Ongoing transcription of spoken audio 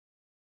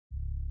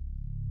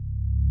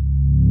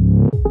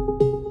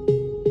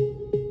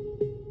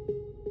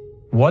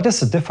What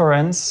is the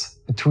difference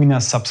between a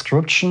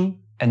subscription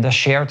and a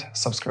shared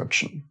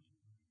subscription?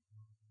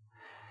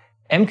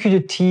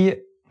 MQTT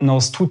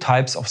knows two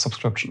types of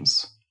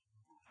subscriptions: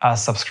 a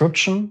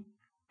subscription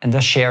and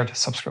a shared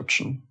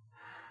subscription.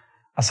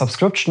 A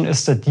subscription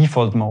is the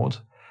default mode.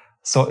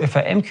 So if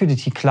an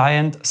MQTT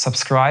client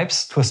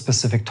subscribes to a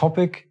specific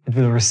topic, it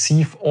will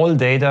receive all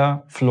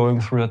data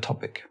flowing through the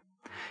topic.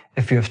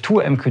 If you have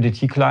two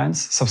MQTT clients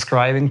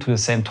subscribing to the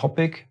same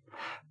topic,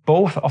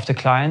 both of the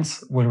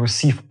clients will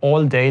receive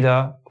all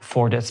data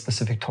for that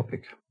specific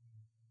topic.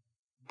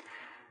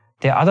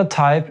 The other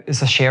type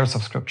is a shared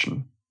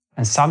subscription,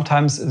 and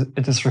sometimes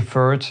it is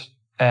referred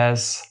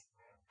as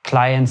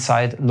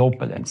client-side load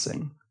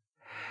balancing.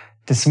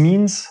 This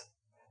means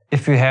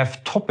if you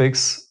have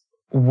topics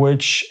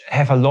which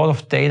have a lot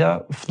of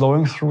data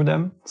flowing through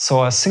them,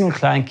 so a single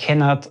client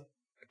cannot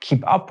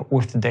keep up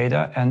with the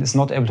data and is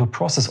not able to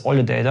process all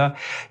the data,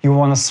 you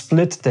want to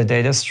split the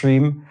data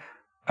stream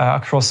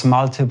across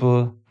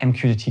multiple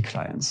MQTT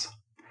clients.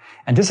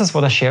 And this is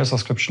what a shared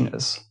subscription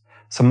is.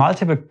 So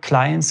multiple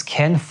clients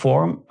can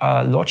form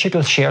a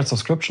logical shared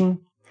subscription,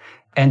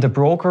 and the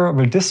broker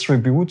will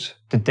distribute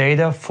the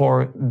data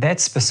for that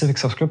specific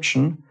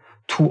subscription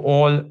to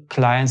all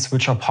clients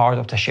which are part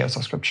of the shared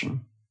subscription.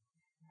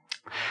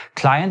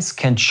 Clients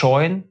can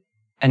join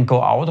and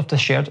go out of the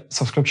shared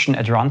subscription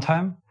at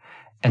runtime,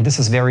 and this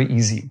is very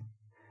easy.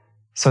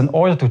 So in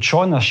order to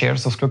join a shared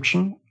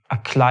subscription, a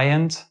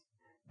client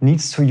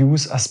needs to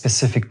use a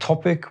specific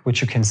topic,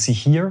 which you can see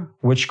here,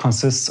 which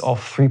consists of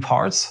three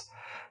parts: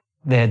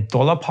 the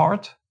dollar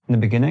part in the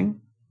beginning,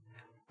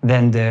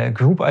 then the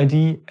group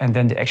ID, and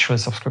then the actual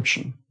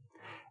subscription.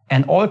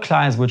 And all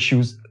clients which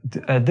use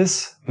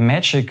this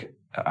magic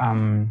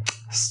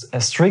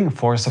string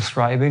for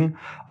subscribing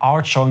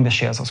are showing the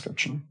shared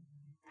subscription.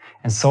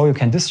 And so you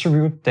can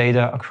distribute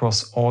data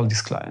across all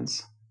these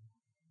clients.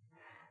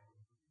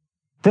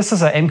 This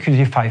is an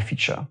MQTT 5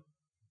 feature.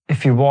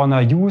 If you want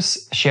to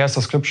use shared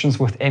subscriptions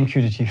with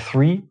MQTT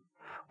 3,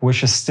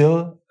 which is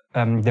still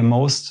the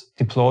most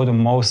deployed and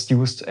most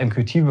used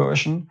MQTT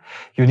version,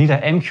 you need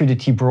an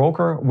MQTT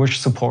broker which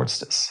supports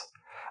this.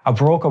 A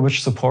broker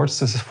which supports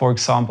this is, for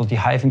example, the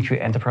HiveMQ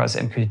Enterprise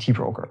MQTT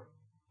broker.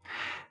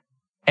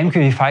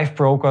 MQTT 5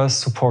 brokers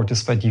support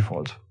this by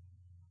default.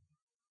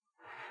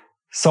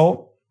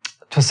 So,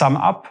 to sum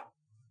up,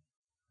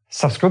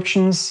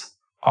 subscriptions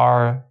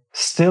are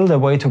still the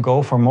way to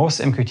go for most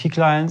MQTT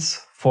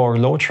clients for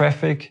low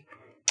traffic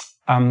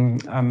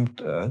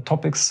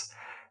topics,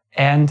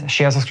 and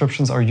shared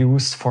subscriptions are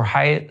used for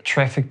high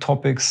traffic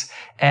topics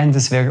and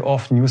is very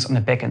often used on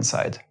the backend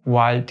side,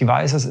 while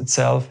devices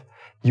itself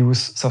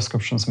use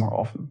subscriptions more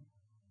often.